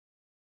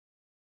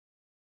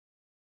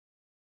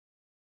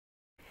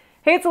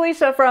Hey, it's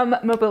Alicia from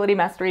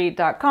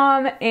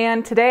mobilitymastery.com,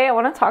 and today I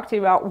want to talk to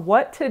you about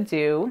what to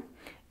do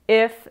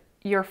if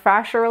your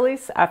fascia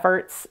release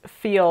efforts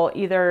feel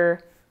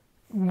either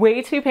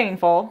way too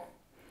painful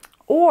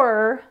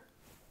or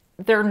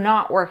they're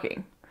not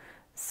working.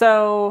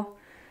 So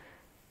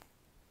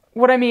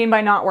what I mean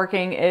by not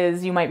working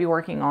is you might be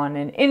working on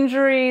an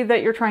injury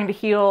that you're trying to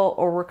heal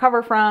or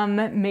recover from.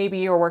 Maybe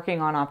you're working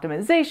on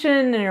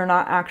optimization and you're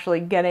not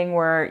actually getting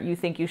where you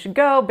think you should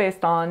go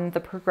based on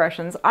the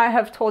progressions I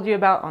have told you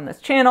about on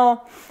this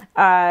channel.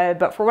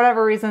 But for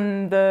whatever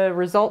reason, the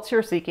results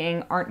you're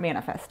seeking aren't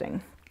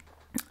manifesting.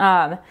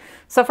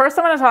 So first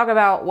I'm going to talk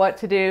about what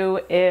to do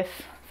if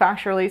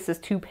fascia release is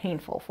too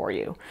painful for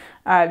you,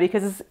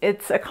 because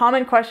it's a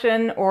common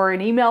question or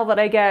an email that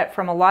I get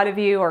from a lot of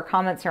you, or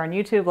comments here on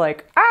YouTube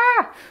like,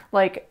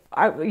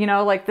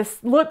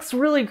 this looks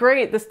really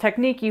great, this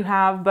technique you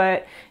have,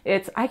 but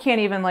I can't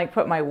even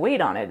put my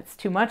weight on it. It's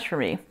too much for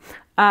me.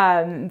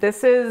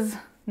 This is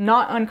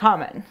not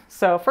uncommon.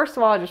 So first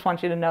of all, I just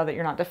want you to know that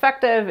you're not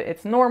defective.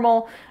 It's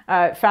normal.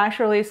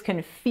 Fascia release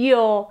can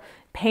feel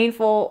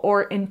painful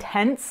or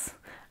intense.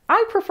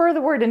 I prefer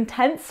the word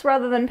intense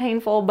rather than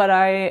painful, but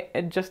I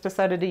just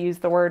decided to use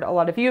the word a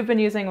lot of you have been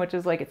using, which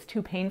is it's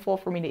too painful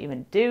for me to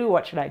even do.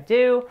 What should I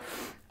do?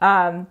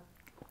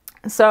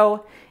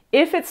 So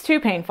if it's too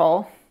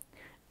painful,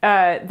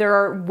 there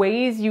are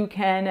ways you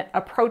can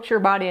approach your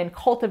body and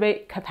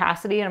cultivate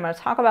capacity, and I'm going to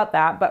talk about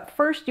that. But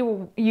first,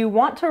 you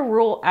want to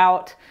rule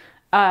out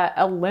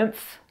a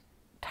lymph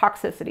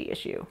toxicity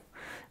issue.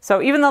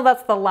 So even though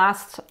that's the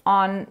last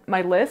on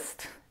my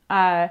list,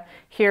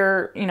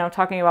 here,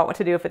 talking about what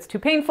to do if it's too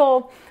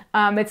painful,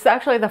 it's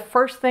actually the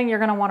first thing you're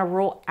going to want to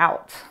rule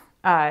out.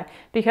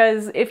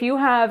 Because if you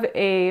have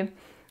a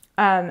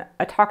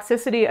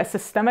toxicity, a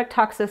systemic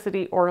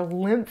toxicity or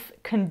lymph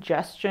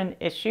congestion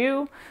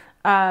issue,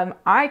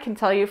 I can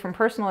tell you from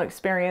personal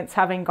experience,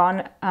 having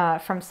gone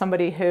from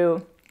somebody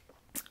who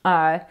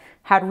had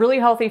really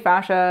healthy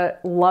fascia,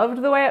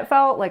 loved the way it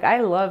felt. I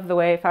love the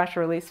way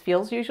fascia release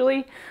feels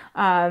usually.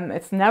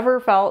 It's never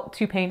felt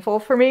too painful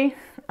for me.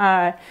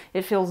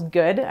 It feels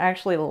good. I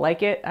actually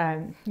like it.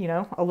 A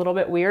little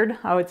bit weird.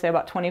 I would say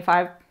about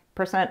 25%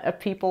 of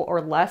people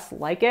or less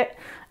like it.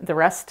 The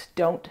rest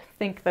don't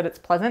think that it's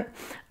pleasant.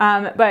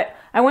 But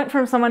I went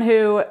from someone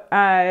who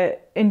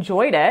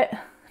enjoyed it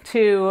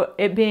to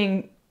it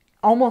being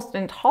almost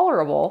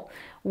intolerable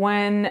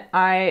when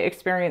I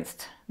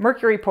experienced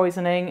mercury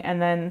poisoning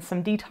and then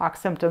some detox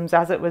symptoms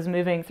as it was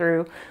moving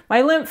through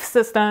my lymph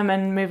system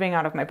and moving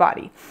out of my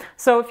body.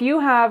 So if you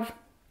have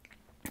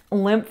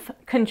lymph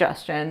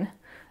congestion,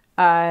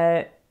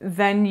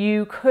 then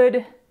you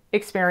could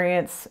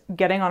experience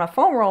getting on a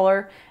foam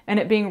roller and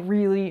it being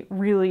really,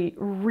 really,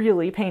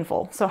 really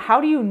painful. So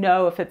how do you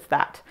know if it's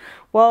that?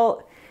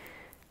 Well,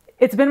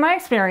 it's been my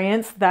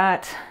experience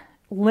that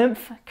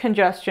lymph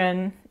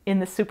congestion in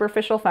the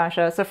superficial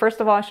fascia. So first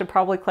of all, I should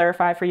probably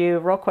clarify for you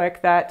real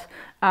quick that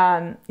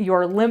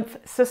your lymph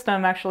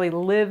system actually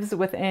lives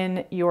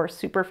within your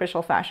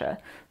superficial fascia.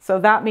 So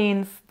that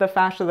means the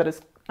fascia that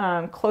is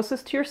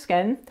closest to your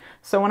skin.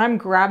 So when I'm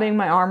grabbing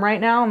my arm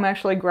right now, I'm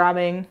actually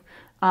grabbing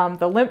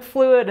the lymph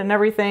fluid and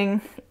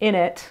everything in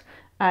it.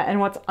 And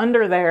what's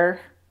under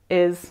there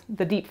is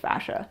the deep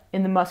fascia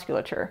in the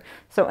musculature.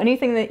 So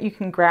anything that you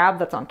can grab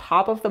that's on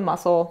top of the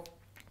muscle,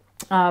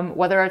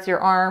 whether it's your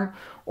arm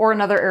or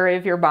another area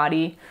of your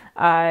body,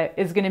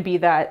 is going to be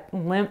that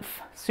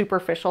lymph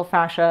superficial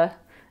fascia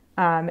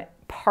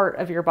part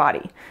of your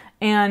body.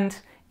 And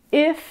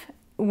if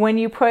when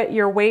you put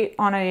your weight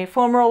on a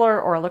foam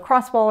roller or a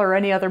lacrosse ball or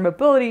any other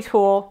mobility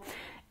tool,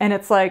 and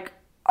it's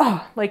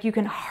you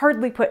can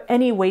hardly put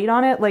any weight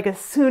on it, as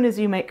soon as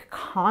you make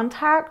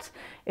contact,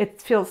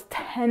 it feels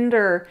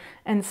tender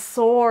and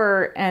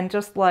sore and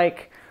just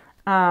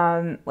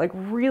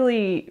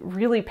really,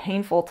 really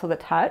painful to the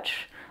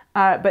touch.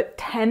 But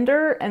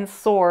tender and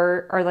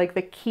sore are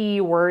the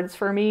key words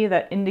for me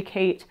that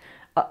indicate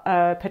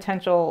a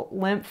potential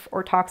lymph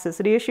or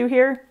toxicity issue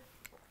here.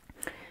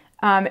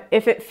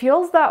 If it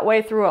feels that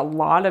way through a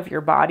lot of your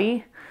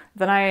body,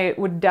 then I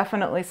would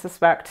definitely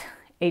suspect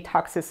a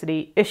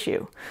toxicity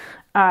issue.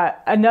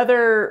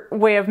 Another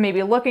way of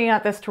maybe looking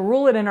at this to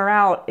rule it in or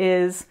out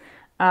is,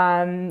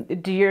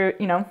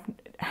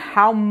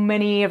 how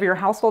many of your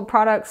household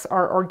products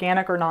are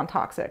organic or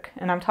non-toxic?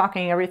 And I'm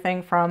talking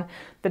everything from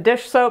the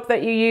dish soap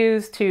that you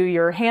use, to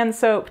your hand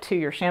soap, to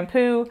your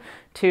shampoo,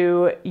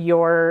 to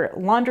your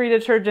laundry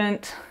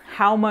detergent.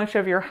 How much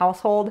of your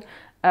household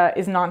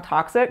is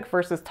non-toxic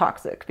versus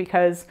toxic?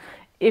 Because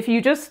if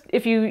you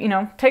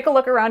take a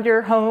look around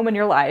your home and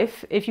your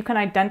life, if you can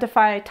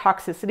identify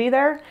toxicity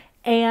there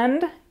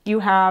and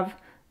you have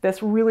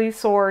this really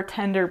sore,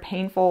 tender,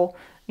 painful,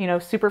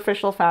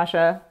 superficial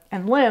fascia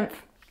and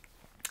lymph,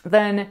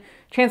 then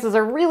chances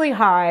are really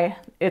high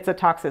it's a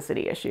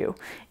toxicity issue.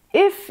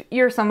 If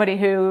you're somebody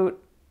who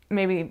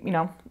maybe,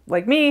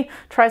 like me,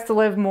 tries to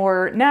live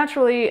more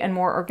naturally and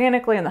more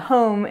organically in the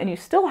home, and you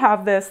still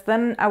have this,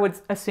 then I would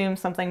assume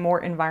something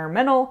more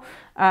environmental.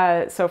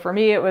 So for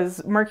me, it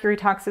was mercury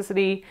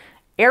toxicity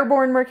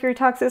airborne mercury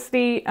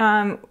toxicity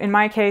in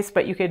my case,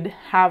 but you could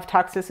have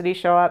toxicity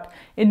show up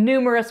in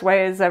numerous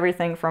ways,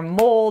 everything from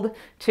mold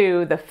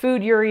to the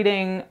food you're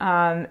eating,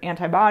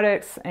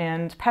 antibiotics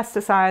and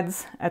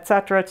pesticides,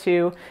 etc.,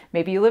 to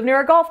maybe you live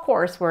near a golf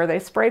course where they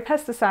spray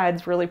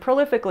pesticides really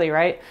prolifically,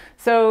 right?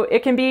 So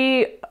it can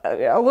be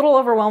a little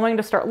overwhelming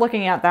to start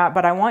looking at that,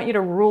 but I want you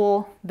to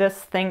rule this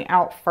thing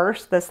out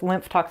first, this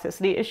lymph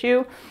toxicity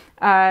issue,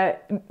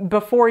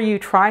 before you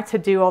try to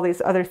do all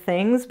these other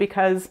things,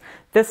 because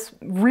this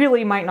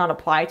really might not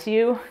apply to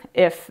you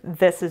if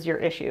this is your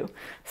issue.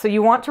 So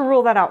you want to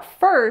rule that out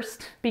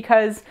first,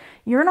 because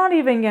you're not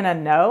even gonna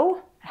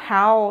know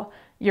how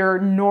your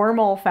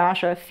normal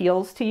fascia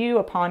feels to you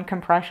upon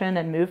compression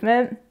and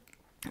movement.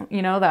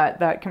 You know,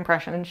 that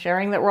compression and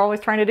sharing that we're always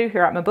trying to do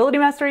here at Mobility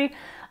Mastery,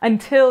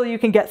 until you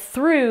can get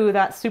through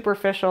that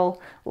superficial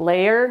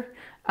layer.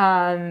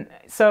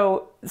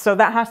 So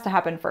that has to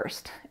happen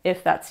first,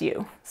 if that's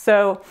you.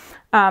 So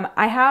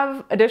I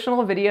have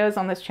additional videos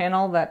on this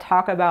channel that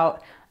talk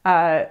about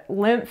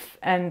lymph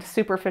and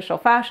superficial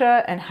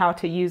fascia and how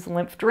to use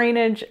lymph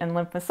drainage and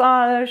lymph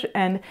massage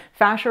and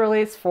fascia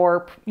release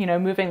for, you know,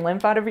 moving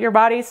lymph out of your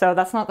body. So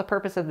that's not the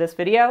purpose of this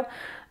video.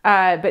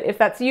 But if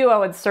that's you, I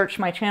would search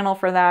my channel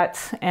for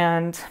that,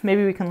 and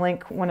maybe we can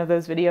link one of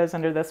those videos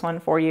under this one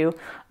for you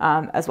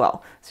as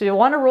well. So you'll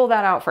want to rule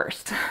that out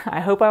first. I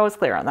hope I was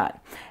clear on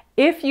that.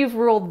 If you've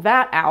ruled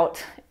that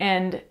out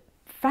and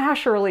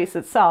fascia release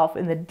itself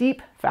in the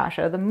deep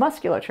fascia, the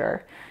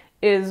musculature,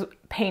 is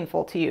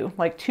painful to you,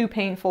 like too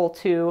painful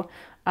to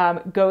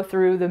go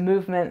through the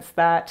movements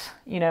that,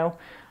 you know,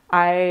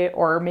 I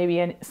or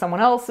maybe someone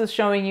else is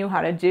showing you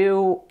how to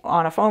do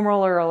on a foam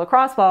roller or a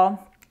lacrosse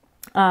ball,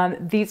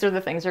 these are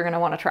the things you're going to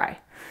want to try.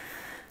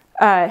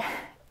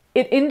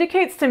 It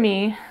indicates to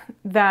me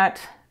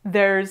that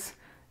there's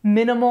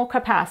minimal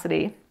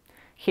capacity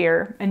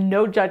here, and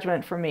no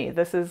judgment from me.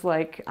 This is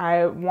like,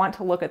 I want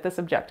to look at this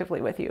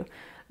objectively with you.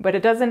 But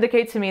it does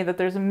indicate to me that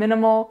there's a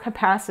minimal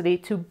capacity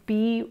to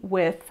be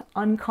with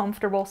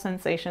uncomfortable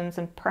sensations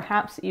and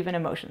perhaps even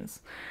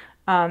emotions.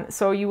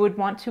 So you would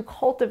want to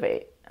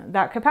cultivate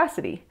that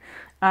capacity.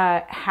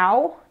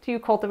 How do you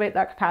cultivate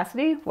that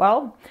capacity?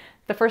 Well,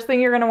 the first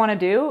thing you're going to want to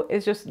do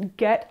is just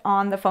get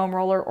on the foam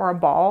roller or a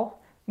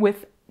ball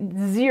with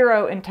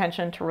zero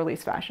intention to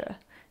release fascia.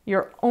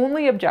 Your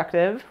only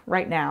objective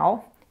right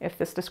now, if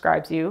this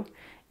describes you,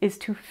 is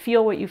to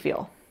feel what you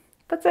feel.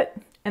 That's it.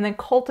 And then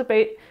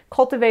cultivate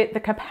the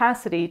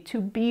capacity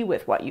to be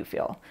with what you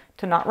feel,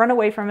 to not run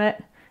away from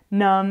it,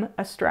 numb,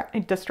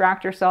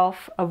 distract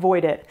yourself,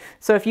 avoid it.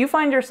 So if you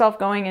find yourself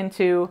going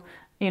into,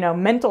 you know,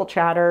 mental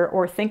chatter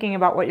or thinking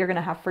about what you're going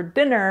to have for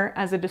dinner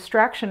as a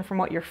distraction from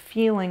what you're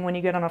feeling when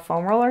you get on a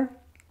foam roller,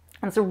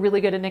 that's a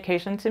really good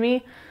indication to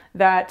me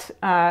that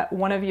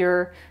one of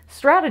your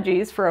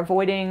strategies for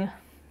avoiding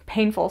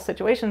painful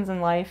situations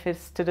in life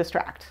is to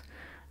distract,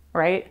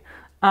 right?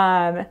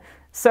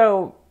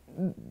 So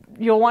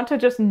you'll want to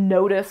just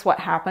notice what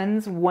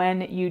happens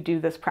when you do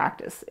this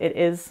practice. It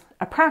is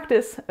a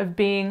practice of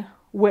being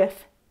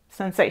with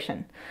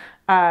sensation.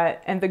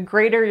 And the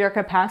greater your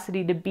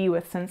capacity to be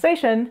with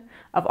sensation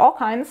of all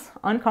kinds,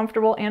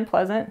 uncomfortable and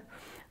pleasant,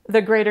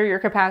 the greater your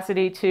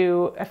capacity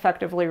to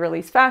effectively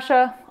release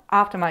fascia,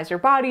 optimize your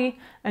body,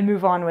 and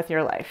move on with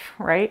your life,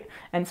 right?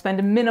 And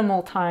spend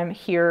minimal time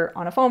here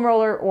on a foam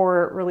roller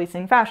or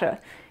releasing fascia.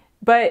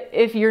 But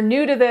if you're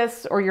new to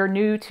this, or you're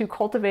new to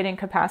cultivating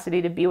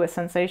capacity to be with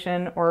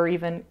sensation or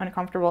even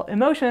uncomfortable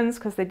emotions,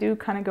 because they do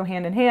kind of go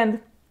hand in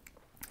hand,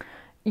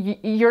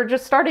 you're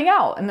just starting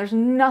out, and there's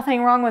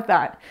nothing wrong with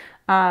that.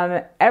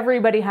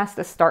 Everybody has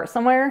to start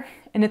somewhere,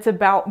 and it's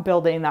about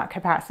building that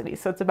capacity.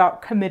 So it's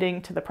about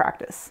committing to the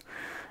practice.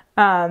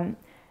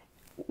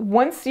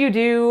 Once you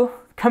do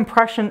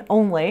compression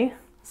only,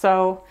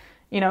 so,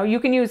 you know, you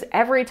can use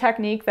every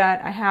technique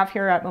that I have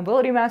here at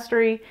Mobility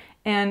Mastery,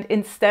 and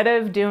instead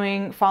of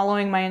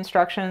following my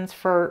instructions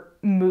for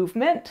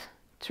movement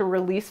to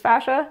release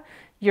fascia,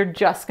 you're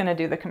just going to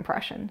do the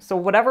compression. So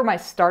whatever my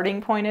starting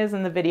point is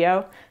in the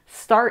video,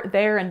 start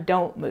there and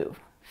don't move.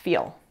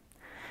 Feel.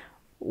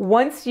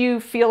 Once you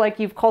feel like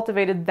you've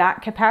cultivated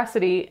that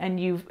capacity and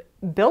you've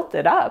built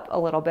it up a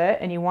little bit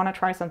and you want to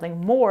try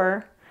something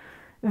more,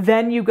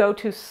 then you go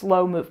to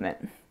slow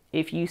movement.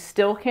 If you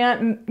still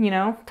can't, you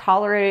know,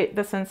 tolerate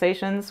the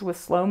sensations with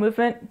slow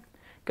movement,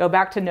 go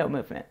back to no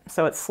movement.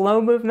 So it's slow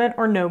movement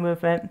or no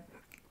movement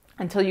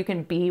until you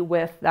can be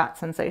with that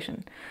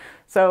sensation.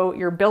 So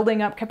you're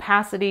building up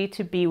capacity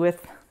to be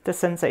with the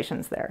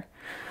sensations there.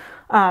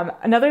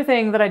 Another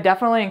thing that I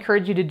definitely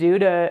encourage you to do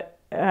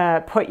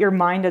to put your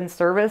mind in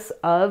service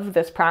of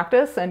this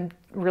practice and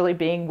really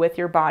being with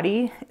your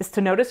body is to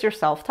notice your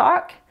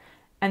self-talk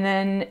and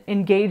then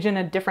engage in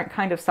a different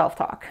kind of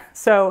self-talk.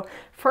 So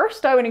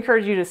first, I would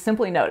encourage you to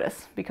simply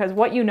notice, because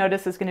what you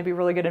notice is going to be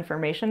really good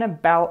information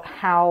about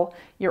how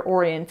you're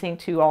orienting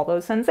to all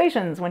those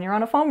sensations when you're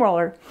on a foam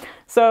roller.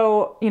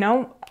 So, you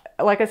know,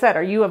 like I said,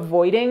 are you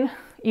avoiding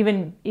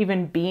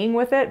even being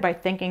with it by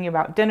thinking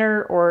about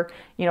dinner or,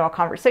 you know, a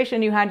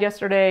conversation you had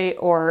yesterday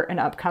or an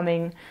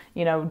upcoming,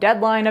 you know,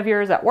 deadline of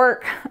yours at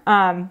work.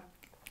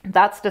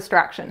 That's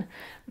distraction.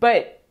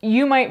 But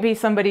you might be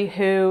somebody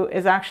who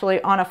is actually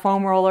on a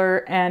foam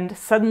roller and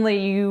suddenly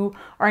you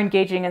are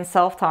engaging in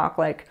self-talk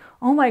like,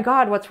 oh my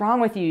God, what's wrong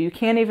with you? You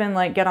can't even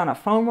like get on a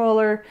foam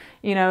roller,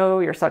 you know,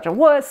 you're such a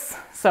wuss.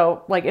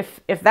 So like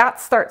if that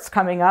starts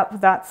coming up,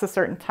 that's a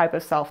certain type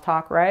of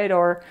self-talk, right?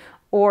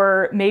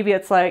 Or maybe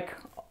it's like,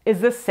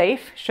 is this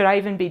safe? Should I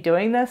even be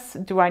doing this?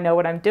 Do I know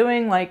what I'm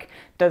doing? Like,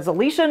 does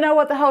Alicia know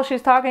what the hell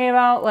she's talking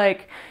about?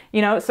 Like,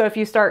 you know, so if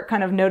you start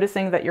kind of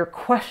noticing that you're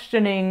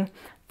questioning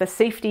the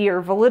safety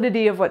or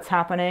validity of what's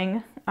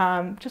happening,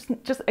 just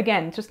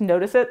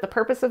notice it. The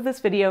purpose of this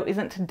video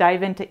isn't to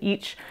dive into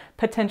each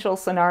potential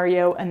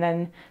scenario and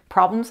then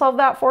problem solve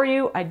that for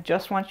you. I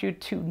just want you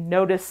to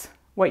notice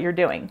what you're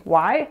doing.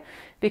 Why?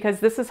 Because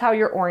this is how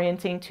you're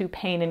orienting to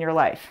pain in your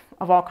life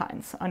of all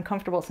kinds,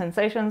 uncomfortable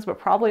sensations, but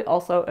probably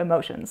also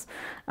emotions.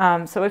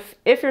 So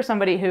if you're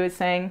somebody who is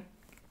saying,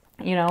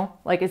 you know,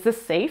 like, is this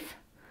safe?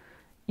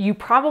 You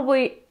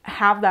probably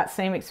have that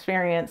same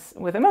experience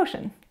with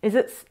emotion. Is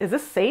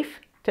this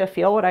safe to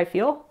feel what I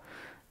feel?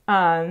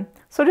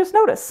 So just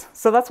notice.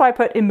 So that's why I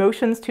put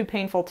emotions too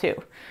painful too.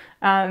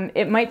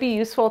 It might be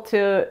useful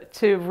to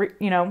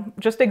you know,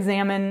 just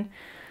examine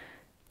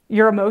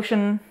your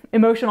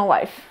emotional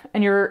life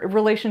and your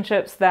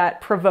relationships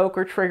that provoke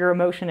or trigger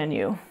emotion in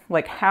you.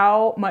 Like,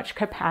 how much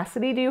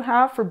capacity do you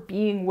have for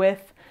being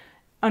with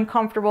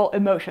uncomfortable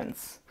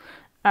emotions?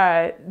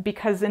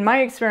 Because in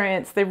my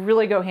experience, they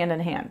really go hand in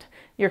hand.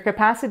 Your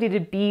capacity to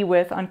be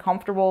with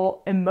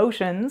uncomfortable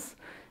emotions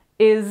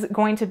is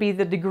going to be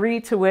the degree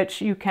to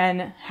which you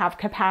can have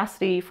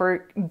capacity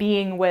for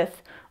being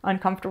with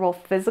uncomfortable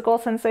physical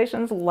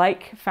sensations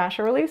like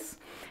fascia release.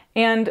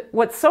 And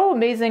what's so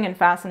amazing and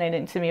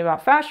fascinating to me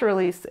about fascia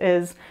release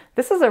is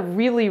this is a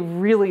really,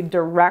 really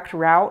direct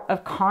route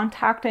of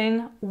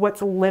contacting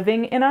what's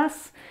living in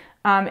us,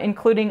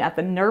 including at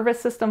the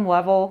nervous system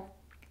level,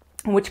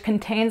 which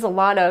contains a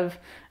lot of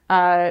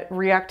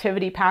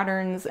reactivity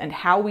patterns and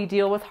how we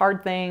deal with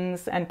hard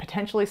things and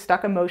potentially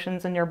stuck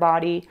emotions in your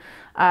body.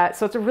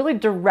 So it's a really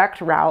direct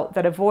route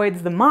that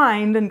avoids the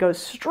mind and goes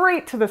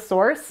straight to the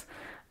source.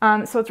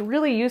 So it's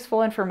really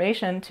useful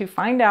information to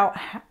find out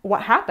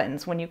what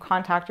happens when you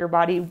contact your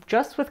body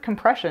just with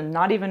compression,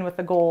 not even with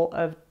the goal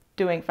of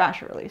doing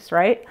fascia release,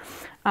 right?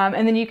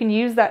 And then you can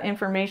use that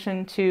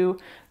information to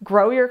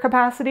grow your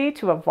capacity,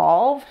 to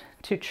evolve,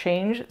 to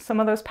change some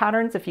of those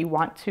patterns if you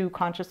want to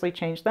consciously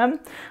change them.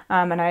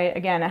 And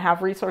I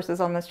have resources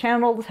on this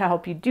channel to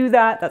help you do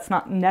that. That's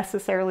not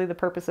necessarily the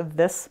purpose of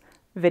this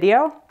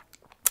video.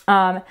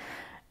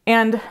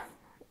 And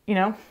you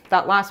know,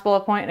 that last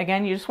bullet point,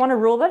 again, you just want to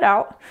rule that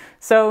out.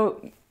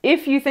 So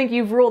if you think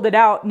you've ruled it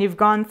out and you've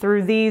gone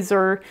through these,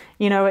 or,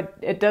 you know,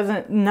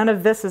 none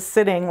of this is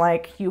sitting,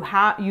 like you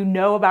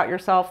know about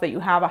yourself that you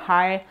have a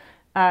high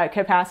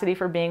capacity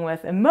for being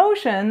with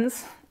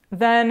emotions,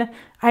 then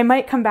I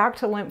might come back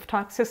to lymph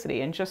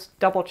toxicity and just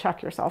double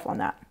check yourself on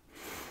that.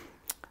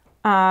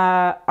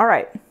 All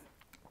right.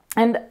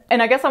 And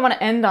I guess I want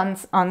to end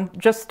on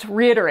just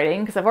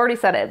reiterating, because I've already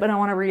said it, but I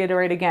want to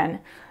reiterate again.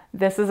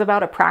 This is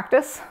about a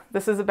practice.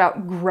 This is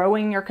about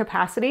growing your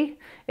capacity.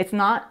 It's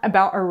not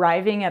about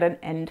arriving at an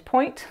end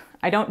point.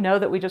 I don't know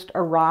that we just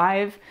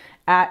arrive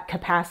at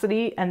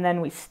capacity and then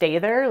we stay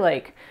there.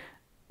 Like,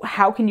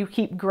 how can you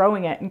keep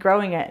growing it and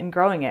growing it and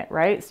growing it,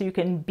 right? So you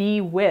can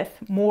be with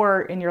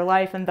more in your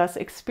life and thus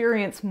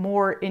experience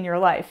more in your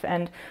life.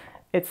 And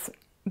it's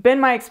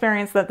been my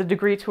experience that the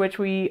degree to which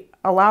we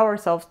allow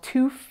ourselves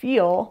to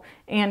feel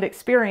and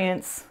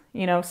experience,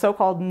 you know,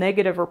 so-called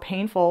negative or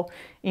painful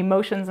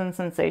emotions and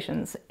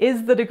sensations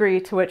is the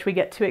degree to which we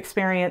get to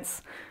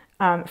experience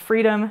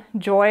freedom,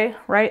 joy,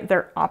 right?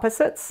 They're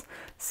opposites.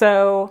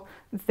 So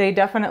they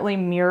definitely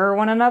mirror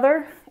one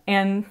another.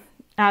 And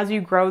as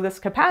you grow this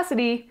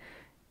capacity,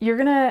 you're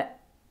gonna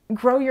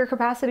grow your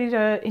capacity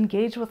to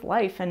engage with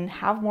life and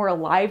have more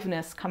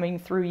aliveness coming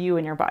through you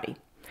and your body.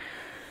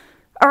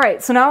 All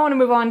right, so now I want to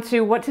move on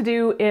to what to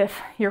do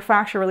if your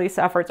fascia release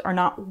efforts are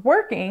not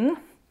working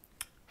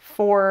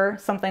for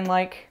something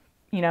like,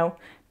 you know,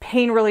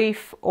 pain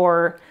relief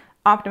or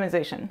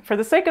optimization. For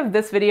the sake of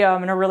this video,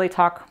 I'm going to really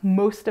talk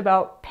most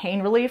about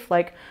pain relief,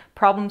 like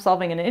problem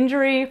solving an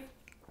injury,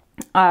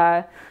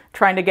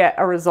 trying to get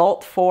a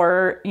result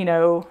for, you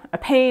know, a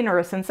pain or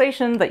a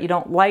sensation that you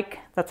don't like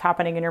that's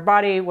happening in your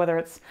body, whether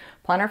it's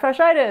plantar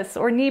fasciitis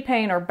or knee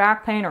pain or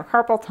back pain or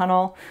carpal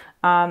tunnel,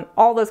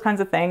 all those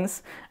kinds of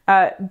things.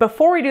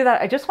 Before we do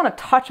that, I just want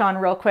to touch on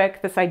real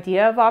quick this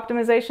idea of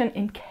optimization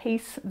in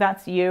case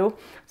that's you.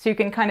 So you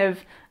can kind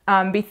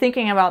of be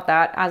thinking about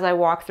that as I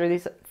walk through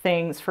these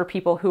things for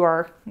people who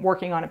are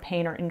working on a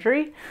pain or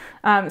injury.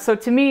 So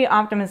to me,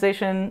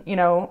 optimization, you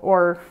know,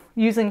 or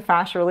using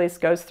fascia release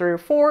goes through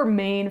 4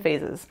 main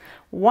phases.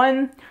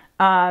 One,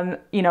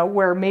 you know,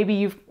 where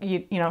maybe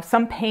you know,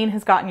 some pain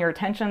has gotten your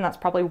attention. That's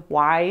probably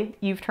why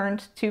you've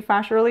turned to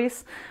fascia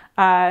release.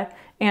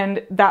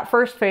 And that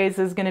first phase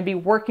is going to be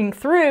working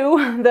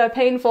through the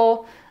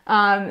painful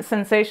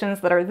sensations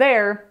that are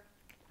there,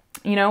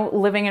 you know,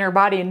 living in your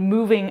body and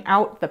moving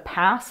out the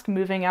past,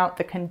 moving out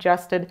the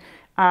congested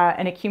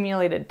and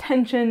accumulated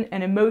tension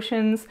and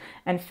emotions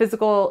and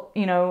physical,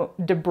 you know,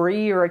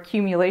 debris or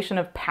accumulation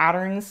of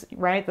patterns,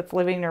 right, that's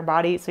living in your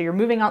body. So you're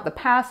moving out the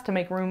past to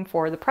make room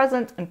for the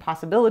present and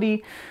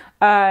possibility.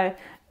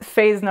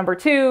 Phase number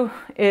 2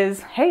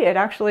 is, hey, it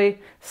actually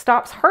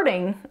stops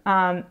hurting.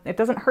 It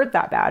doesn't hurt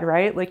that bad,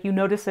 right? Like you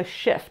notice a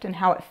shift in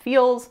how it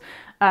feels.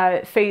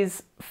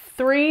 Phase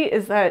 3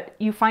 is that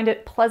you find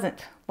it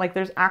pleasant. Like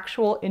there's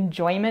actual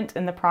enjoyment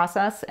in the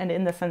process and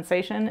in the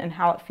sensation and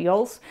how it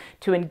feels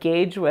to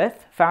engage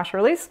with fascia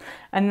release.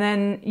 And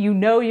then you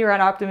know you're at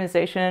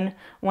optimization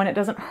when it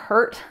doesn't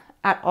hurt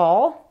at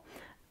all.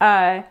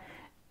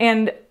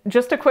 And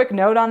just a quick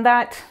note on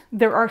that,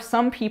 there are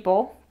some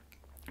people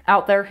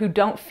out there who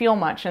don't feel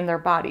much in their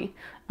body.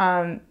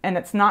 And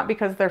it's not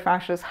because their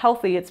fascia is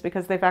healthy, it's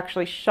because they've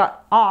actually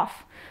shut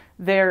off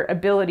their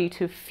ability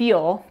to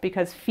feel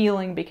because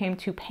feeling became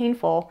too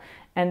painful,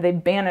 and they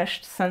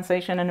banished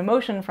sensation and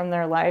emotion from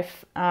their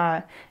life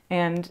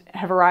and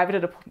have arrived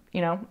at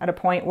a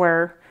point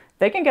where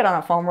they can get on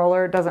a foam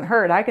roller, it doesn't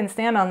hurt. I can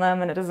stand on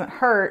them and it doesn't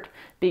hurt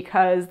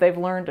because they've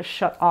learned to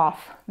shut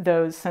off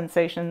those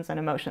sensations and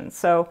emotions.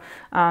 So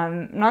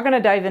I'm not going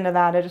to dive into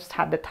that. I just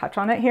had to touch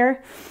on it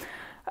here.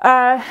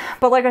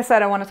 But like I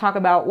said, I want to talk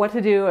about what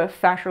to do if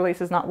fascia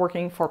release is not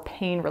working for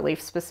pain relief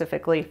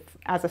specifically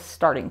as a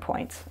starting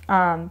point.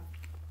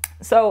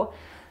 So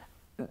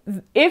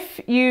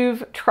if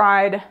you've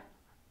tried,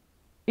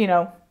 you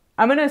know,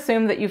 I'm going to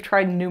assume that you've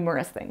tried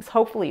numerous things.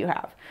 Hopefully you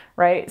have,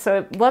 right?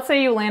 So let's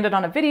say you landed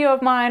on a video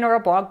of mine or a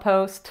blog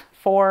post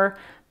for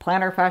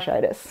plantar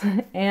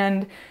fasciitis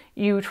and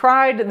you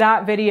tried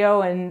that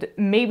video and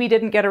maybe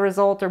didn't get a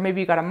result, or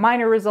maybe you got a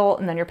minor result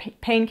and then your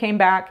pain came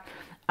back.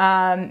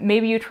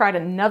 Maybe you tried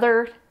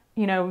another,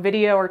 you know,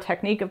 video or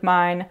technique of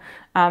mine.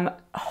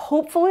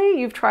 Hopefully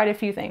you've tried a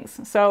few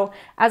things. So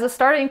as a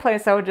starting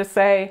place, I would just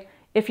say,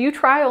 if you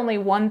try only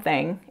one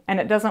thing and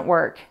it doesn't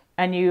work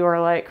and you are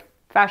like,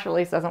 fascia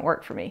release doesn't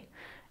work for me,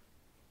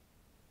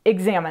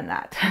 examine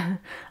that.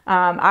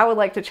 I would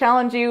like to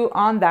challenge you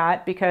on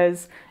that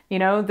because, you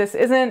know, this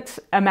isn't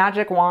a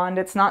magic wand.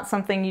 It's not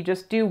something you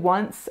just do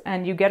once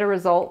and you get a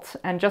result.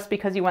 And just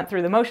because you went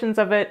through the motions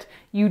of it,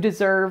 you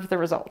deserve the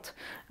result.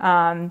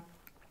 I'm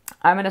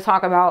going to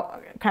talk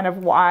about kind of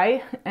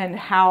why and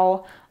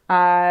how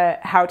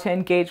to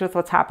engage with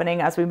what's happening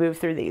as we move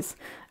through these.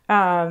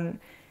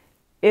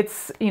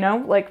 It's, you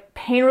know, like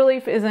pain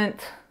relief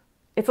isn't,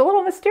 it's a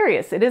little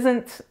mysterious. It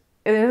isn't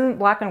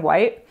black and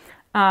white.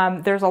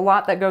 There's a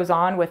lot that goes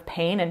on with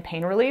pain and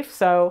pain relief.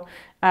 So,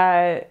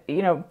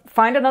 you know,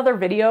 find another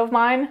video of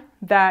mine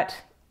that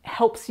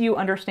helps you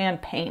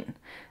understand pain.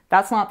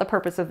 That's not the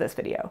purpose of this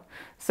video.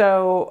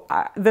 So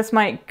this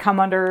might come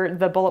under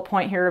the bullet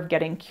point here of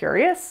getting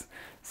curious.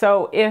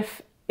 So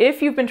if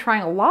you've been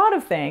trying a lot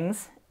of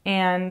things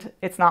and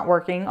it's not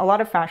working, a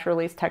lot of fascia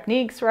release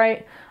techniques,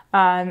 right?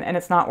 And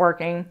it's not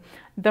working,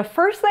 the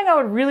first thing I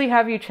would really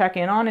have you check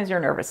in on is your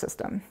nervous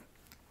system.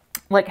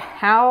 Like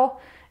how,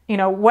 you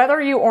know,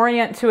 whether you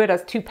orient to it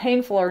as too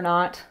painful or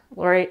not,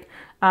 right,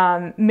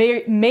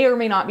 may or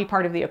may not be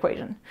part of the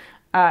equation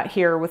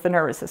here with the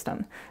nervous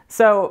system.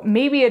 So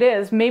maybe it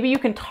is, maybe you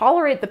can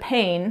tolerate the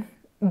pain,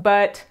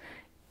 but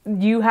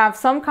you have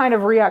some kind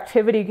of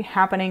reactivity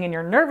happening in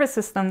your nervous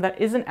system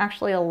that isn't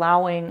actually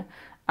allowing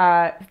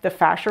the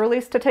fascia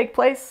release to take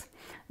place.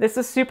 This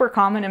is super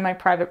common in my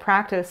private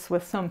practice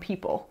with some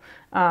people.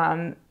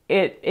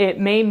 It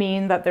may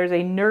mean that there's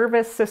a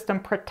nervous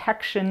system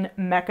protection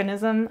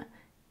mechanism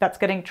that's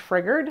getting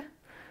triggered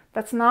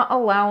that's not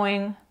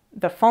allowing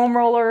the foam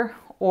roller,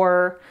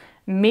 or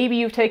maybe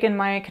you've taken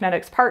my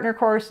Kinetix partner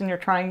course and you're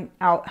trying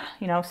out,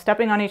 you know,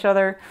 stepping on each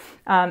other.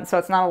 So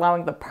it's not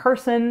allowing the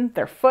person,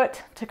 their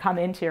foot, to come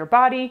into your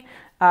body.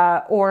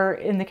 Or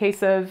in the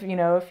case of, you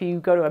know, if you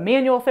go to a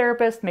manual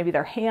therapist, maybe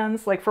their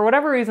hands, like for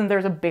whatever reason,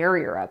 there's a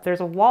barrier up.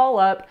 There's a wall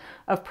up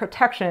of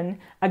protection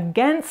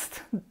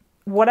against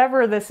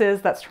whatever this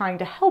is that's trying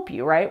to help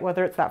you, right?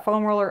 Whether it's that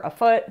foam roller, a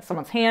foot,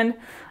 someone's hand.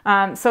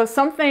 So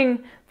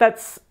something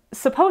that's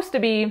supposed to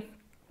be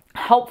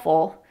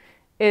helpful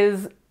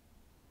is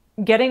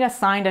getting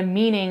assigned a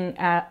meaning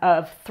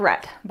of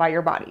threat by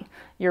your body.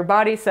 Your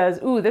body says,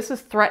 ooh, this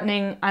is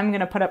threatening. I'm going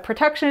to put up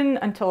protection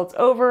until it's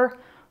over.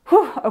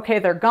 Whew, okay,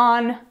 they're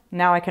gone.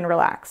 Now I can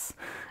relax.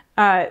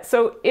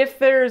 So if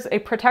there's a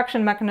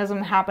protection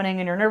mechanism happening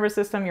in your nervous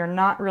system, you're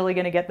not really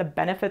going to get the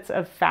benefits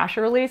of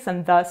fascia release,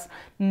 and thus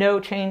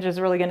no change is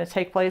really going to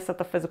take place at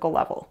the physical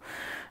level.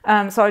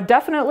 So I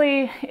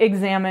definitely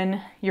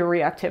examine your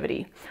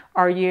reactivity.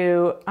 Are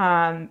you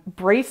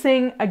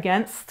bracing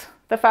against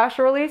the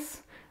fascia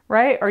release,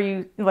 right? Are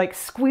you like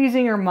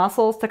squeezing your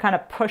muscles to kind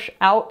of push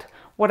out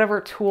whatever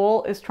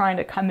tool is trying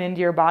to come into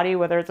your body,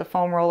 whether it's a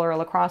foam roller, a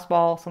lacrosse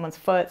ball, someone's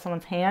foot,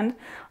 someone's hand?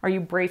 Are you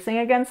bracing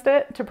against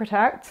it to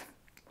protect?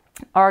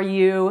 Are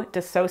you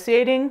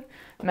dissociating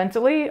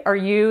mentally? Are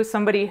you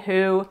somebody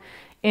who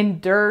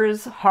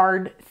endures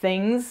hard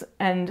things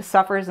and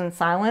suffers in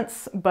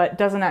silence, but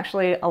doesn't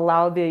actually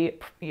allow the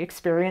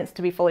experience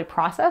to be fully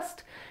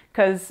processed.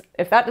 Because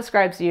if that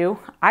describes you,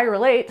 I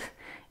relate,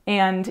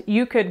 and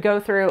you could go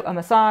through a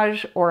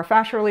massage or a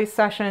fascia release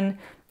session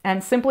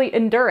and simply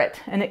endure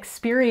it and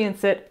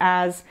experience it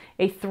as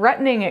a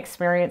threatening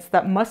experience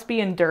that must be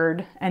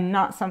endured and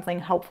not something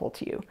helpful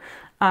to you.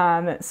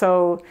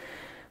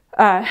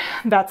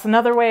 That's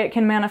another way it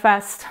can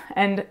manifest.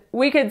 And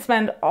we could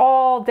spend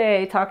all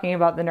day talking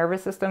about the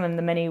nervous system and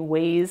the many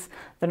ways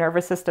the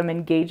nervous system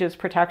engages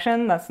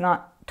protection. That's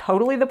not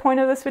totally the point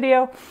of this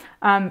video,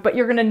 but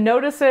you're going to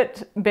notice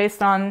it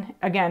based on,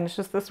 again, it's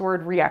just this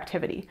word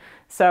reactivity.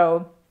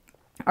 So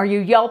are you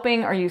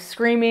yelping? Are you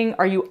screaming?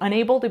 Are you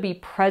unable to be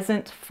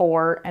present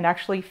for and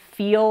actually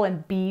feel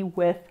and be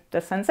with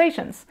the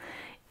sensations?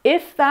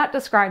 If that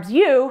describes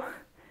you,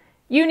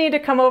 you need to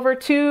come over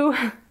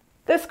to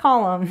this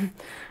column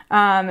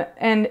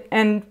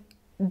and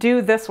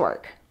do this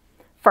work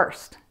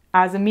first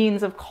as a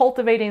means of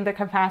cultivating the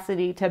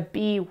capacity to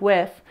be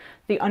with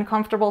the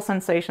uncomfortable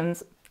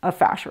sensations of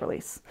fascia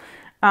release.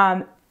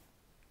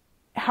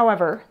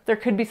 However, there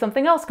could be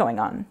something else going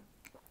on.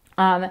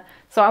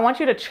 So I want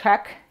you to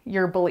check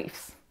your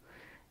beliefs.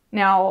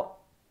 Now,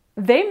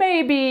 they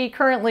may be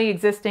currently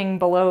existing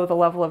below the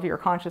level of your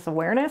conscious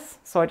awareness,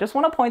 so I just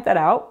want to point that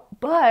out,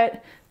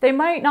 but they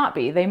might not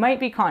be. They might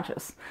be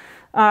conscious.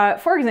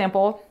 For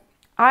example,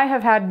 I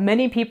have had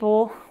many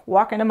people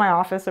walk into my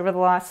office over the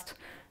last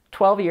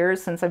 12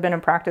 years since I've been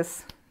in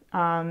practice,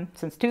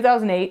 since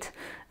 2008.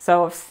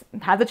 So I've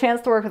had the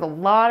chance to work with a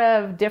lot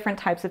of different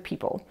types of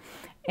people.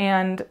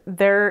 And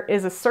there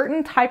is a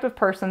certain type of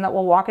person that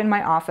will walk in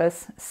my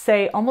office,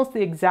 say almost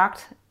the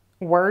exact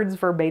words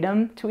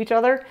verbatim to each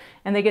other,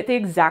 and they get the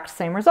exact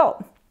same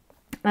result.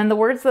 And the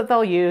words that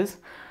they'll use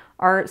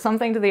are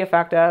something to the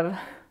effect of,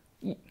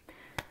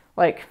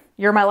 like,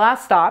 "You're my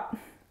last stop.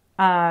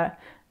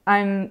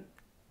 I'm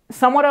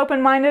somewhat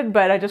open-minded,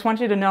 but I just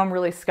want you to know I'm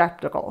really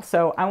skeptical.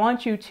 So I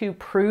want you to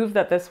prove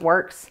that this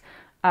works,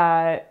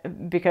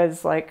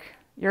 because, like,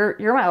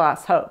 you're my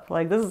last hope.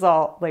 Like, this is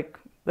all, like,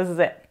 this is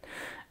it."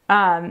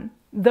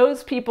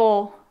 Those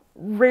people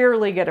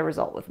rarely get a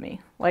result with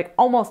me, like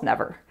almost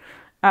never.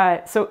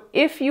 So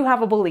if you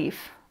have a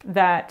belief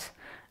that,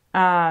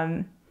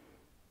 I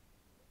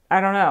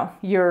don't know,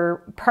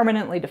 you're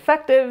permanently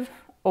defective,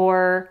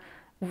 or,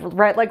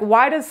 right, like,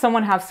 why does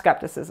someone have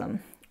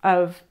skepticism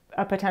of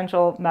a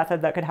potential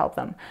method that could help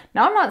them?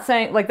 Now, I'm not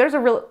saying, like, there's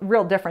a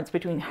real difference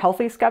between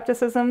healthy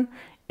skepticism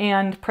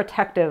and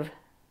protective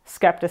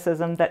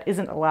skepticism that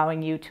isn't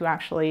allowing you to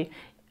actually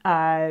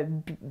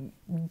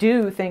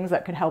do things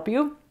that could help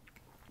you.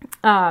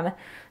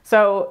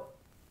 So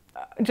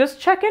just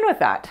check in with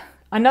that.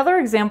 Another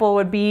example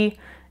would be,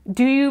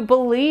 do you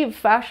believe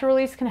fascia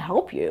release can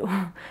help you?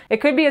 It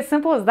could be as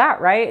simple as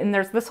that, right? And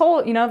there's this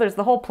whole, there's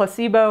the whole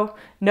placebo,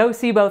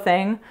 nocebo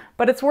thing,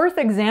 but it's worth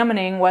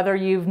examining whether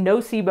you've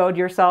noceboed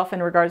yourself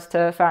in regards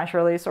to fascia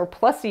release or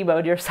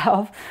placeboed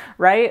yourself,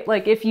 right?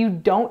 Like, if you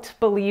don't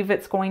believe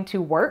it's going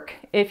to work,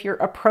 if you're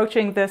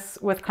approaching this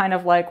with kind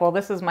of like, well,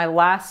 this is my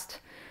last,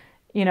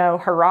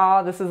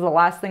 hurrah, this is the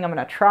last thing I'm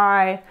going to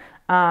try.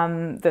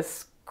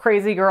 This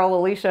crazy girl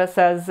Alicia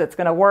says it's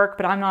going to work,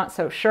 but I'm not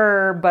so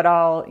sure, but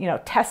I'll,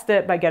 test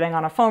it by getting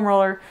on a foam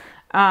roller.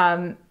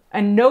 And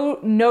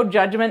no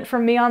judgment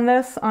from me on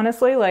this,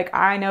 honestly. Like,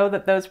 I know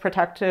that those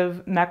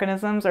protective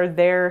mechanisms are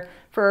there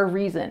for a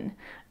reason.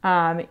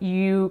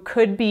 You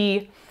could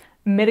be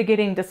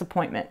mitigating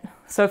disappointment.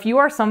 So if you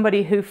are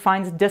somebody who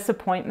finds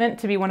disappointment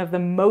to be one of the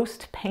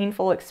most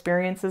painful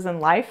experiences in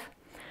life,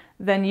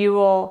 then you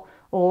will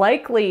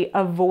likely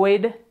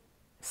avoid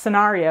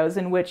scenarios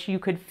in which you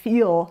could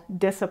feel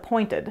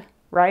disappointed,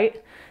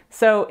 right?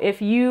 So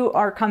if you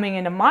are coming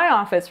into my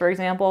office, for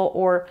example,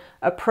 or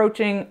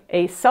approaching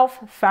a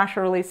self-fascia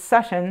release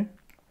session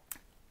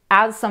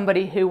as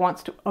somebody who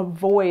wants to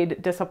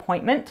avoid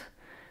disappointment,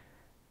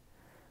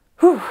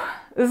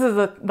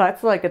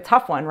 that's like a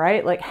tough one,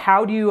 right? Like,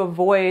 how do you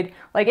avoid,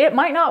 like, it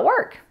might not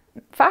work.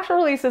 Fascia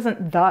release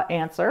isn't the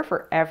answer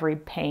for every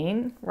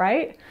pain,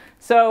 right?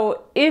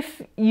 So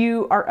if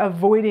you are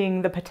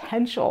avoiding the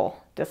potential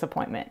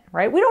disappointment,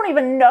 right? We don't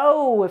even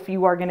know if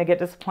you are going to get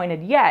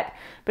disappointed yet,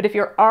 but if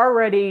you're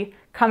already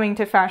coming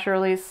to fascia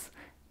release,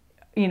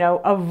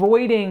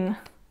 avoiding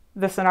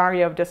the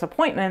scenario of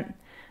disappointment,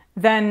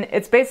 then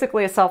it's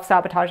basically a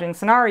self-sabotaging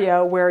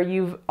scenario where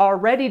you've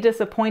already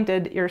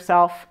disappointed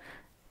yourself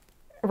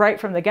right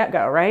from the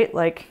get-go, right?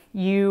 Like,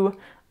 you've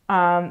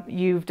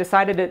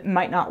decided it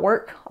might not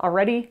work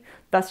already,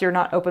 thus you're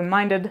not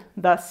open-minded,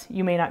 thus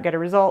you may not get a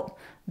result,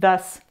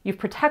 thus you've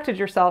protected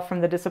yourself from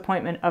the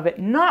disappointment of it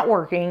not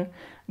working,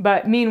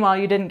 but meanwhile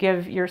you didn't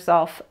give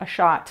yourself a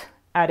shot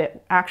at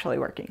it actually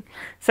working.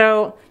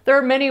 So there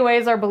are many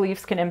ways our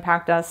beliefs can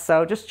impact us,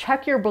 so just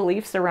check your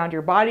beliefs around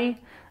your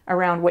body,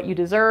 around what you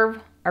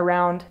deserve,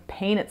 around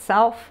pain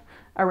itself,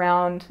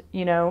 around,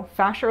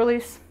 fascia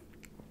release,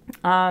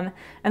 and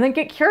then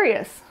get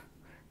curious.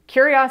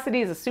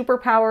 Curiosity is a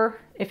superpower.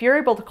 If you're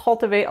able to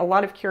cultivate a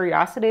lot of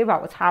curiosity about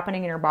what's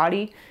happening in your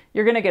body,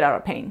 you're going to get out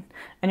of pain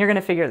and you're going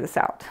to figure this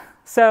out.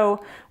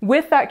 So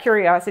with that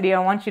curiosity, I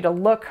want you to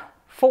look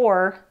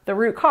for the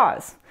root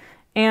cause.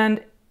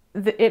 And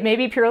it may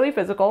be purely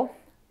physical,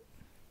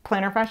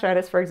 plantar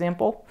fasciitis, for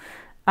example.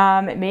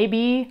 It may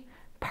be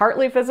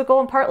partly physical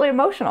and partly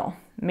emotional.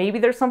 Maybe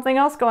there's something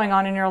else going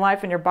on in your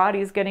life and your body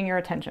is getting your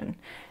attention.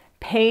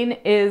 Pain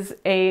is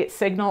a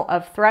signal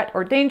of threat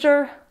or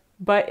danger,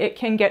 but it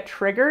can get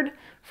triggered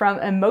from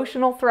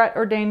emotional threat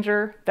or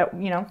danger that,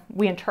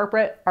 we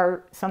interpret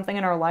something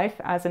in our life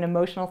as an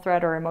emotional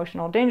threat or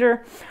emotional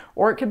danger,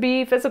 or it could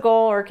be physical,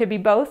 or it could be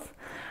both.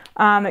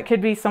 It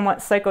could be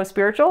somewhat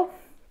psycho-spiritual,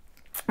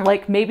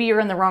 like maybe you're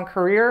in the wrong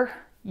career,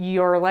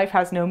 your life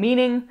has no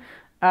meaning,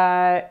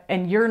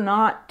 and you're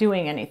not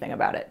doing anything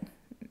about it.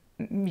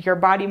 Your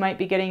body might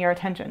be getting your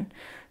attention.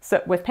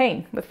 So with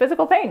pain, with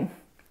physical pain,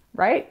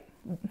 right?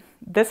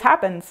 This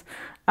happens.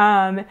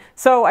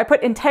 So I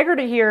put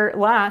integrity here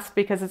last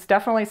because it's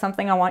definitely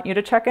something I want you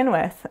to check in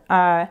with.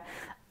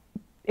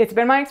 It's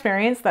been my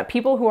experience that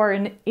people who are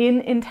in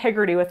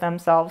integrity with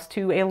themselves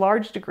to a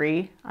large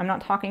degree, I'm not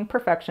talking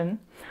perfection,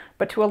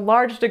 but to a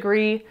large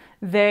degree,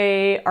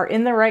 they are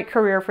in the right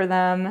career for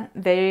them.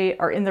 They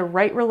are in the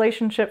right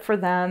relationship for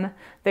them.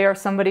 They are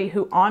somebody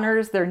who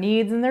honors their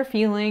needs and their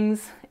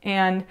feelings,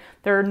 and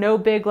there are no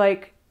big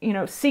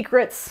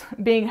secrets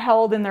being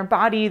held in their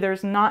body.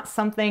 There's not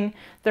something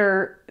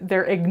they're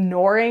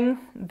ignoring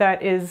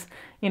that is,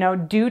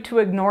 due to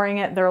ignoring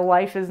it, their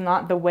life is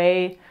not the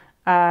way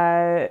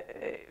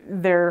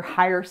their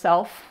higher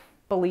self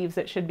believes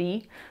it should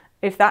be.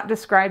 If that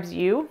describes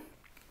you,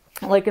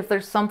 like if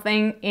there's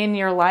something in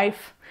your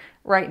life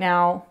right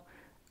now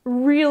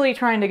really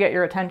trying to get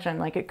your attention,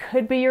 like it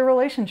could be your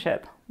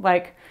relationship.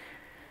 Like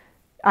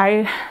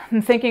I'm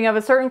thinking of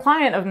a certain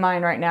client of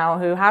mine right now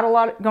who had a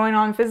lot going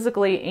on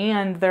physically,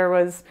 and there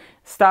was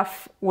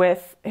stuff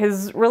with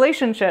his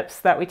relationships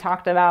that we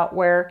talked about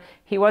where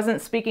he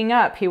wasn't speaking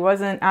up. He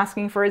wasn't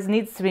asking for his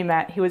needs to be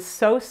met. He was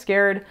so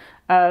scared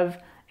of,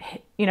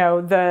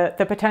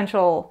 the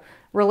potential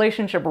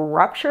relationship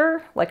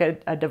rupture, like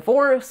a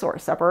divorce or a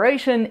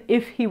separation,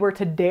 if he were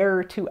to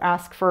dare to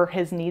ask for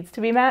his needs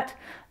to be met,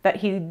 that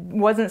he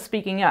wasn't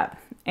speaking up.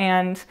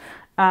 And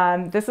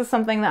this is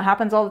something that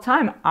happens all the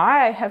time.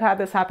 I have had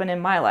this happen in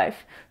my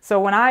life.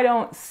 So when I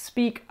don't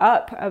speak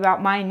up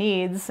about my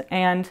needs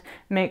and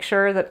make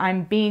sure that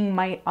I'm being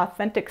my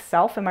authentic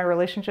self in my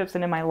relationships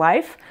and in my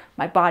life,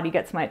 my body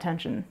gets my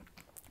attention.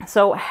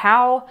 So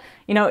how,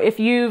 if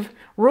you've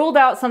ruled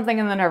out something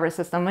in the nervous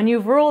system and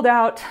you've ruled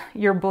out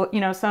your,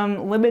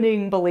 some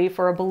limiting belief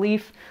or a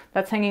belief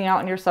that's hanging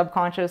out in your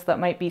subconscious that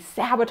might be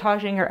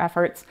sabotaging your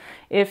efforts,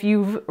 if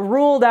you've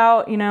ruled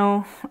out,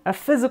 a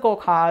physical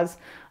cause,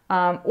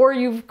 or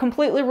you've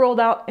completely ruled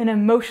out an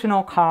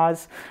emotional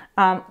cause,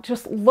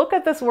 just look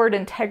at this word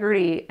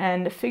integrity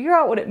and figure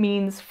out what it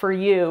means for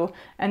you.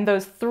 And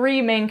those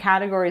three main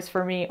categories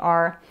for me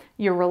are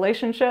your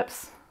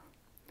relationships.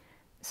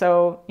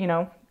 So,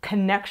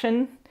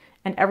 connection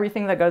and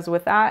everything that goes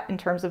with that in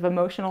terms of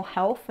emotional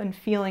health and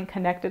feeling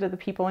connected to the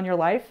people in your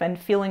life and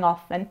feeling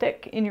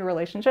authentic in your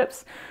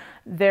relationships.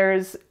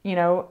 There's,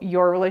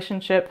 your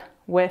relationship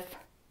with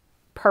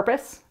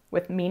purpose,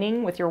 with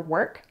meaning, with your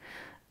work.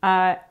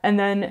 And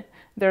then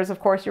there's,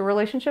 of course, your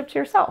relationship to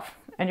yourself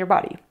and your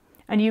body.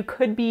 And you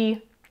could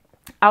be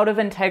out of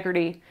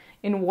integrity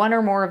in one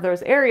or more of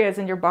those areas,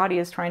 and your body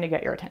is trying to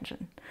get your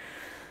attention.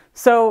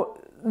 So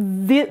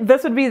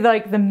this would be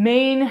like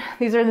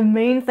these are the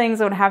main things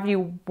I would have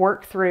you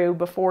work through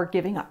before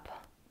giving up.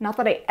 Not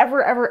that I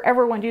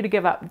ever want you to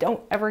give up.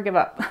 Don't ever give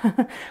up.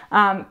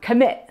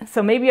 Commit.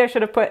 So maybe I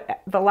should have put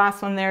the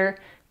last one there.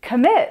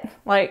 Commit.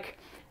 Like,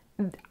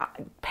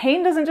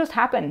 pain doesn't just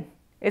happen.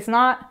 It's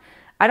not,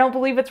 I don't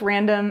believe it's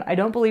random. I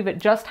don't believe it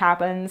just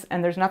happens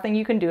and there's nothing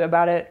you can do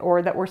about it,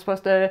 or that we're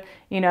supposed to,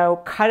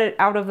 cut it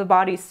out of the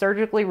body,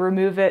 surgically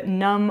remove it,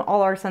 numb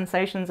all our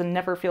sensations and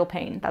never feel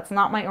pain. That's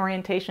not my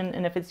orientation.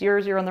 And if it's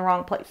yours, you're in the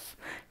wrong place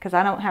because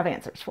I don't have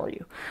answers for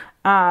you.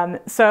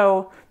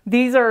 So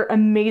these are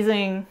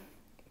amazing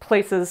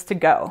places to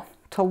go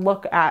to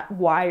look at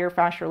why your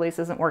fascia release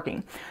isn't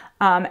working.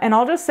 And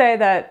I'll just say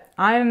that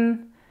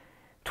I'm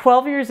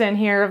 12 years in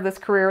here of this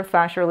career with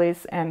fascia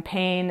release and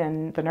pain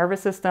and the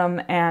nervous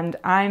system, and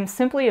I'm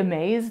simply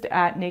amazed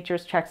at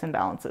nature's checks and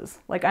balances.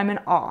 Like, I'm in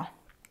awe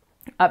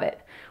of it.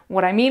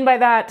 What I mean by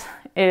that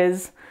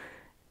is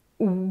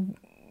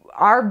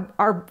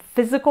our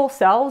physical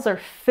selves, our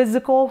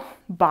physical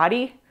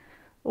body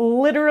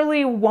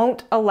literally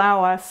won't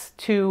allow us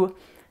to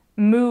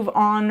move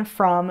on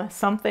from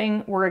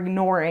something we're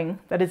ignoring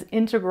that is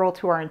integral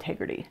to our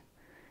integrity.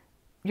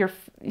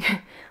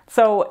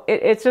 So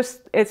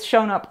it's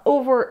shown up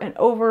over and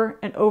over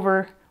and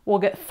over. We'll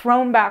get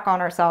thrown back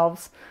on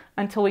ourselves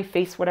until we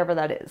face whatever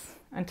that is,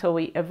 until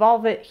we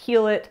evolve it,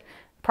 heal it,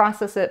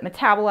 process it,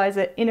 metabolize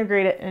it,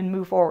 integrate it, and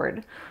move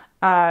forward.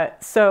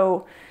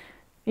 So,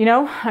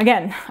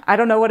 again, I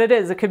don't know what it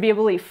is. It could be a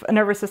belief, a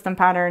nervous system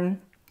pattern,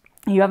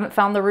 you haven't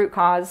found the root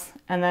cause,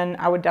 and then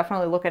I would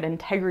definitely look at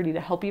integrity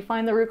to help you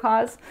find the root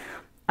cause.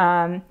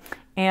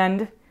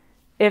 And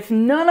if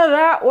none of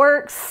that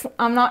works,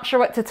 I'm not sure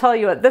what to tell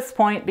you at this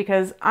point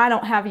because I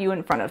don't have you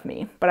in front of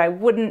me, but I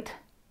wouldn't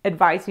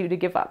advise you to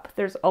give up.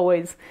 There's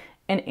always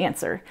an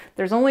answer.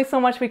 There's only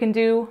so much we can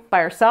do by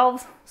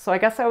ourselves. So I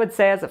guess I would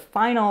say as a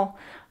final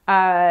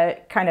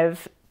kind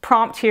of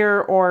prompt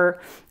here,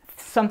 or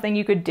something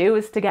you could do,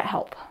 is to get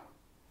help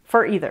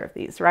for either of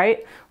these,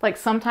 right? Like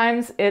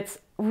sometimes it's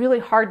really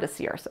hard to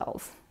see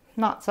ourselves.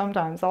 Not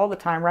sometimes, all the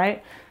time,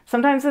 right?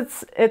 Sometimes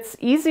it's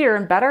easier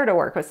and better to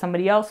work with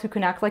somebody else who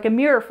can act like a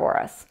mirror for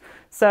us.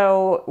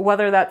 So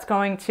whether that's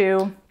going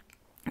to,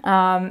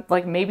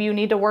 like maybe you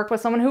need to work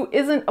with someone who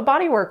isn't a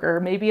body worker,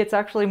 maybe it's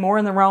actually more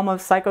in the realm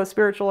of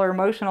psycho-spiritual or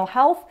emotional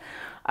health,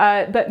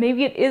 but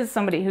maybe it is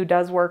somebody who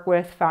does work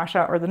with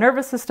fascia or the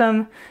nervous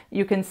system.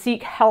 You can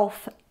seek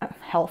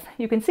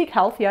you can seek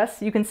health,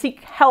 yes, you can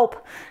seek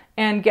help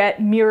and get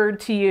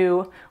mirrored to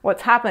you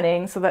what's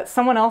happening so that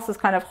someone else is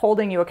kind of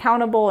holding you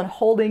accountable and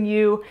holding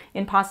you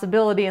in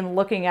possibility and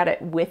looking at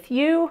it with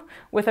you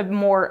with a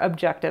more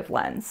objective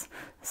lens.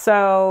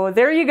 So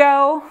there you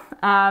go.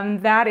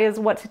 That is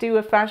what to do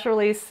if fascia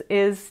release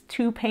is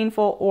too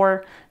painful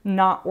or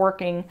not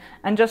working.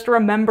 And just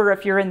remember,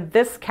 if you're in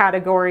this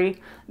category,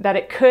 that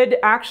it could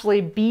actually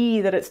be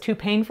that it's too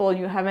painful and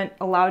you haven't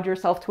allowed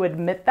yourself to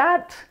admit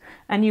that.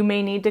 And you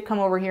may need to come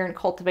over here and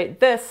cultivate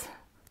this,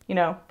 you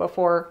know,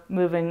 before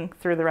moving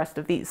through the rest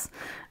of these.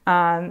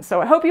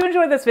 So I hope you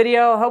enjoyed this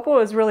video. I hope it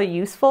was really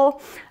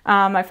useful.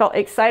 I felt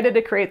excited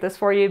to create this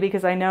for you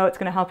because I know it's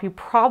going to help you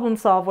problem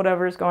solve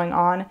whatever is going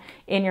on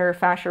in your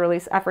fascia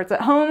release efforts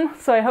at home.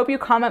 So I hope you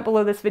comment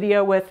below this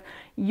video with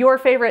your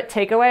favorite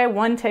takeaway,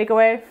 one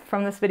takeaway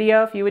from this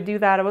video. If you would do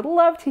that, I would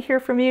love to hear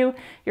from you.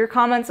 Your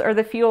comments are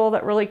the fuel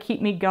that really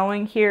keep me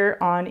going here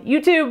on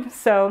YouTube.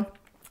 So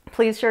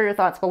please share your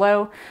thoughts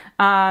below.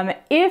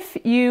 If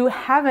you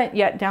haven't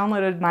yet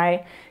downloaded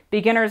my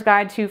beginner's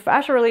guide to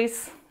fascia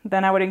release,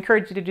 then I would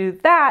encourage you to do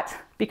that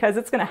because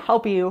it's going to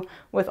help you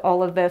with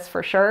all of this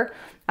for sure.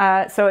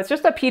 So it's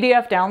just a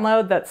PDF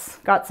download that's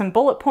got some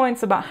bullet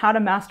points about how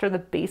to master the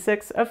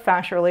basics of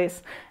fascia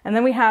release. And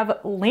then we have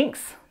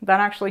links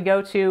that actually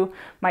go to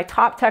my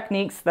top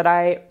techniques that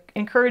I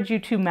encourage you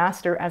to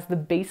master as the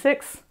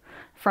basics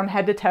from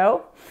head to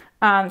toe.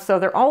 So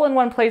they're all in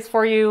one place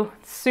for you,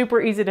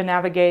 super easy to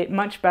navigate,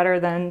 much better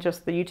than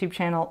just the YouTube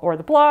channel or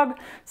the blog.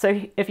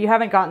 So if you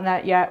haven't gotten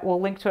that yet,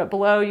 we'll link to it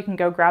below. You can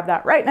go grab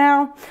that right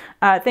now.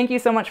 Thank you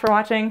so much for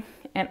watching,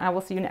 and I will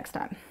see you next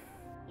time.